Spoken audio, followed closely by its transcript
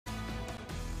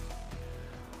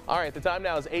All right, the time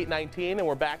now is 8:19, and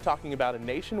we're back talking about a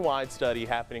nationwide study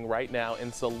happening right now in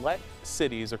select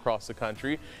cities across the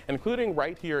country, including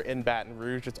right here in Baton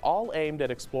Rouge. It's all aimed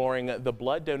at exploring the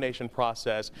blood donation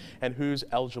process and who's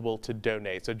eligible to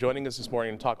donate. So joining us this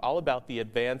morning to talk all about the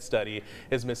advanced study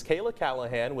is Ms. Kayla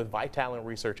Callahan with Vitalant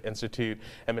Research Institute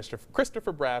and Mr.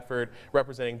 Christopher Bradford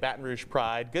representing Baton Rouge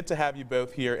Pride. Good to have you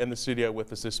both here in the studio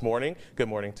with us this morning. Good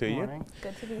morning to you. Good morning.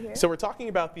 Good to be here. So we're talking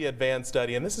about the advanced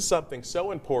study, and this is something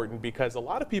so important because a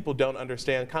lot of people don't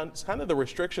understand kind of the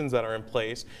restrictions that are in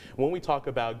place when we talk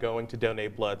about going to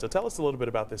donate blood. So tell us a little bit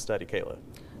about this study, Kayla.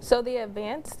 So the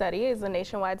advanced study is a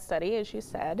nationwide study, as you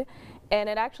said, and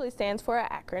it actually stands for an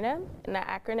acronym, and the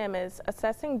acronym is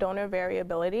Assessing Donor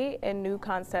Variability and New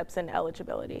Concepts in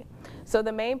Eligibility. So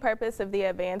the main purpose of the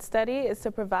advanced study is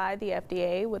to provide the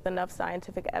FDA with enough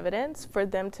scientific evidence for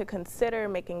them to consider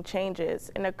making changes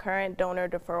in the current donor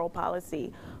deferral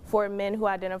policy for men who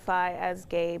identify as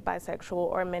gay, bisexual,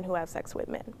 or men who have sex with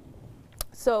men.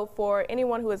 So for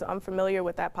anyone who is unfamiliar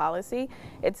with that policy,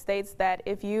 it states that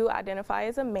if you identify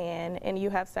as a man and you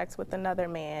have sex with another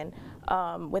man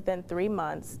within 3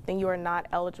 months, then you are not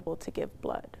eligible to give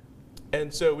blood.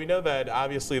 And so we know that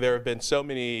obviously there have been so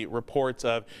many reports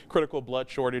of critical blood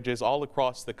shortages all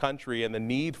across the country and the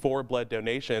need for blood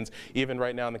donations. Even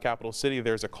right now in the capital city,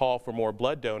 there's a call for more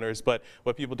blood donors. But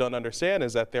what people don't understand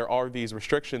is that there are these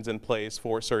restrictions in place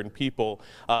for certain people,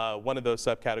 one of those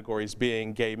subcategories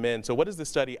being gay men. So what does this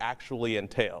study actually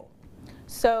entail?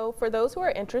 So for those who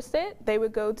are interested, they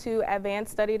would go to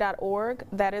advancedstudy.org.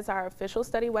 That is our official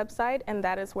study website, and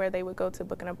that is where they would go to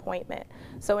book an appointment.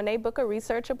 So when they book a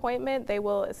research appointment, they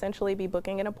will essentially be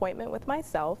booking an appointment with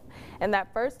myself. And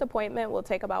that first appointment will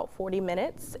take about 40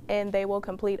 minutes, and they will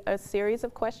complete a series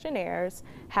of questionnaires,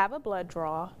 have a blood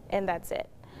draw, and that's it.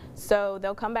 So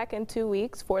they'll come back in 2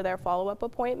 weeks for their follow-up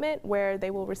appointment where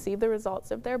they will receive the results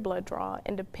of their blood draw,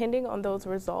 and depending on those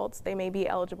results, they may be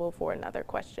eligible for another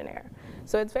questionnaire.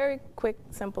 So it's very quick,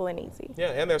 simple, and easy. Yeah,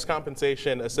 and there's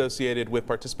compensation associated with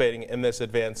participating in this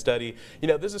advanced study. You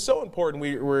know, this is so important.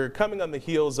 We're coming on the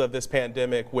heels of this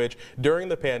pandemic, which during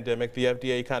the pandemic, the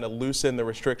FDA kind of loosened the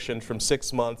restrictions from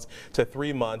 6 months to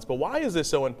 3 months. But why is this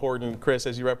so important, Chris,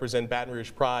 as you represent Baton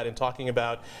Rouge Pride and talking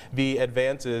about the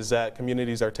advances that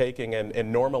communities are taking and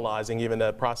normalizing even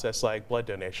a process like blood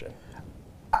donation?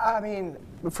 I mean,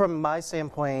 from my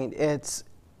standpoint, it's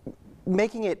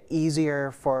making it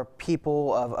easier for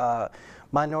people of a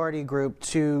minority group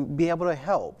to be able to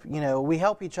help. You know, we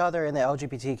help each other in the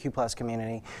LGBTQ+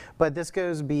 community, but this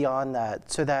goes beyond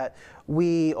that so that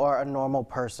we are a normal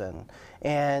person,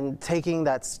 and taking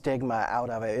that stigma out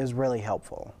of it is really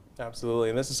helpful. Absolutely,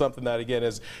 and this is something that, again,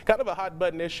 is kind of a hot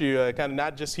button issue, kind of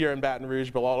not just here in Baton Rouge,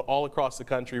 but all across the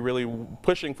country, really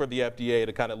pushing for the FDA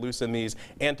to kind of loosen these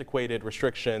antiquated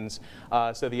restrictions.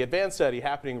 So the advanced study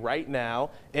happening right now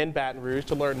in Baton Rouge.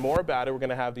 To learn more about it, we're going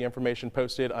to have the information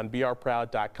posted on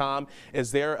brproud.com.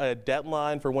 Is there a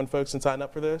deadline for when folks can sign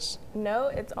up for this? No,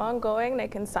 it's ongoing. They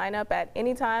can sign up at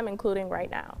any time, including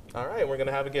right now. All right, we're going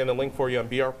to have, again, a link for you on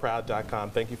brproud.com.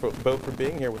 Thank you both for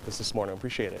being here with us this morning.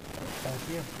 Appreciate it.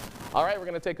 Thank you. All right, we're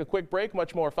going to take a quick break.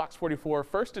 Much more Fox 44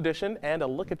 First Edition and a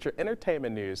look at your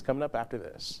entertainment news coming up after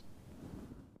this.